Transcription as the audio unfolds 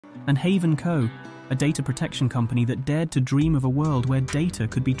and HavenCo, a data protection company that dared to dream of a world where data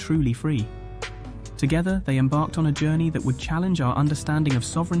could be truly free. Together, they embarked on a journey that would challenge our understanding of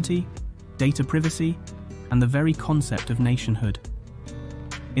sovereignty, data privacy, and the very concept of nationhood.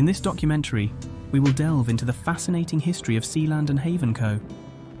 In this documentary, we will delve into the fascinating history of Sealand and HavenCo.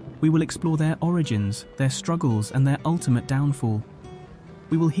 We will explore their origins, their struggles, and their ultimate downfall.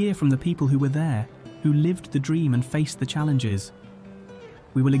 We will hear from the people who were there, who lived the dream and faced the challenges.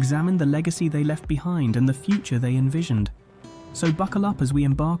 We will examine the legacy they left behind and the future they envisioned. So buckle up as we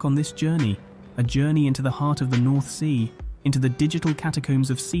embark on this journey, a journey into the heart of the North Sea, into the digital catacombs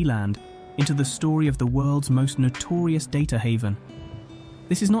of Sealand, into the story of the world's most notorious data haven.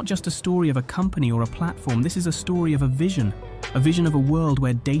 This is not just a story of a company or a platform, this is a story of a vision of a world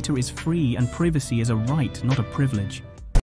where data is free and privacy is a right, not a privilege.